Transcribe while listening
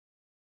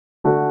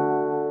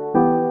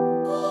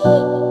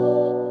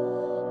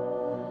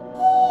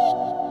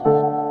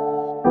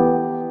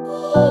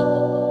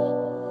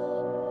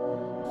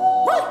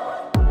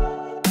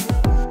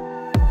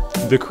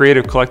The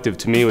creative collective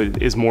to me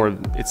is more,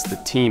 it's the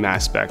team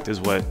aspect is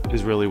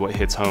really what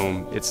hits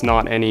home. It's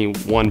not any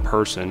one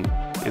person.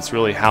 It's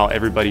really how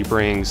everybody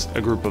brings a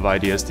group of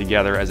ideas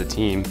together as a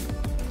team.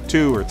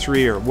 2 or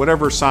 3 or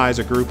whatever size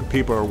a group of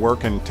people are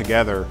working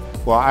together,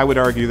 well, I would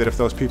argue that if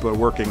those people are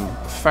working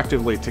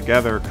effectively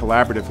together,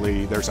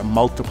 collaboratively, there's a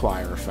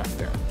multiplier effect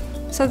there.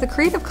 So the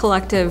creative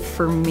collective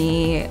for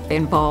me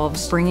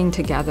involves bringing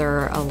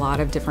together a lot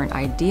of different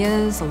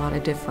ideas, a lot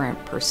of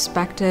different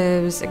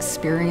perspectives,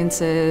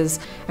 experiences,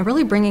 and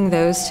really bringing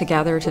those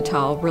together to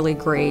tell really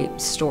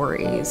great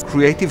stories.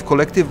 Creative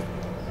collective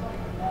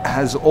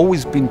has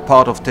always been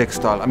part of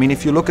textile. I mean,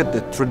 if you look at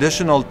the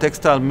traditional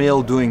textile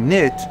mill doing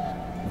knit,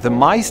 the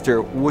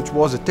Meister, which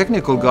was a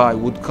technical guy,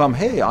 would come,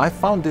 hey, I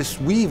found this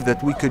weave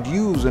that we could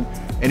use, and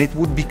it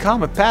would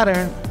become a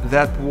pattern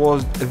that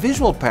was a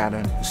visual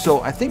pattern.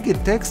 So I think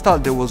in textile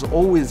there was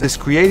always this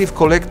creative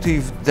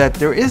collective that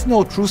there is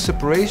no true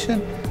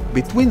separation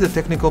between the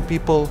technical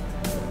people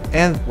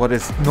and what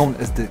is known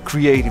as the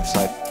creative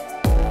side.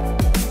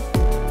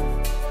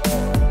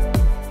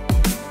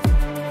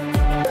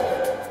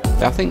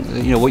 I think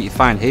what you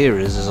find here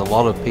is there's a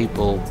lot of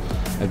people,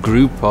 a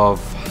group of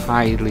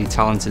highly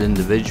talented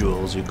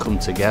individuals who come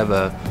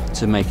together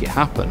to make it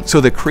happen. So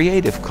the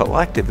creative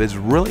collective is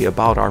really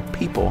about our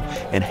people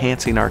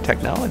enhancing our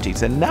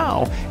technologies, and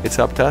now it's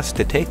up to us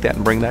to take that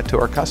and bring that to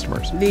our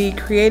customers. The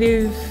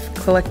creative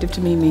collective to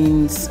me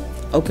means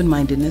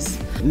open-mindedness,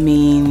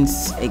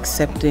 means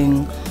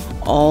accepting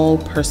all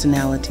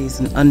personalities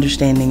and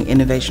understanding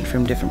innovation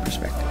from different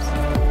perspectives.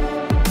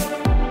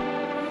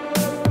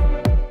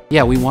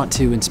 Yeah, we want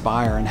to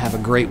inspire and have a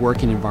great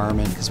working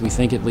environment because we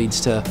think it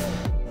leads to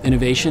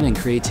innovation and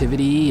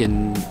creativity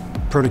and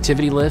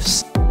productivity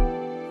lifts.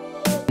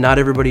 Not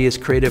everybody is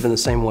creative in the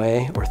same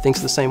way or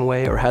thinks the same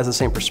way or has the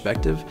same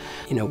perspective.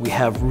 We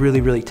have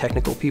really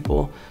technical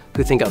people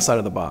who think outside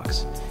of the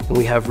box. And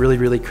we have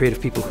really creative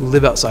people who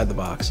live outside the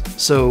box.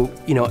 So,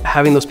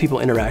 having those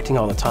people interacting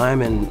all the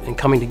time and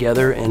coming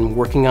together and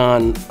working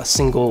on a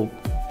single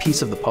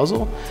piece of the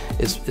puzzle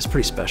is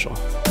pretty special.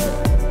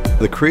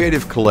 The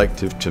creative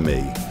collective to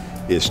me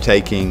is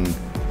taking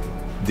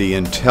the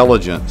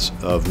intelligence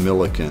of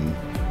Milliken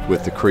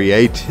with the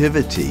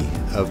creativity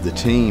of the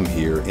team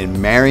here and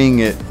marrying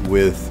it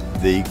with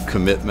the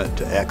commitment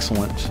to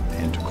excellence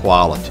and to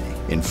quality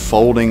and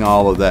folding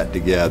all of that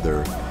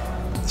together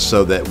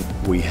so that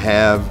we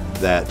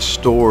have that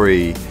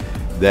story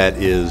that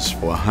is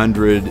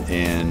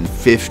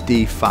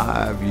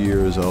 155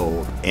 years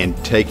old and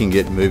taking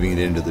it and moving it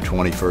into the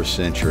 21st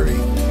century.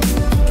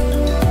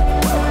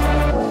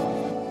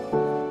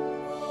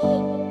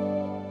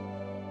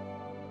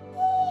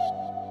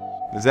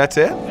 Is that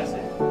it? That's it.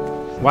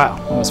 Wow,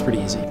 that was pretty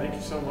easy. Thank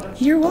you so much.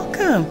 You're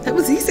welcome. That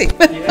was easy.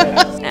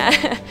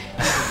 Yeah.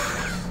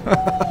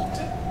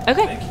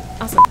 Okay.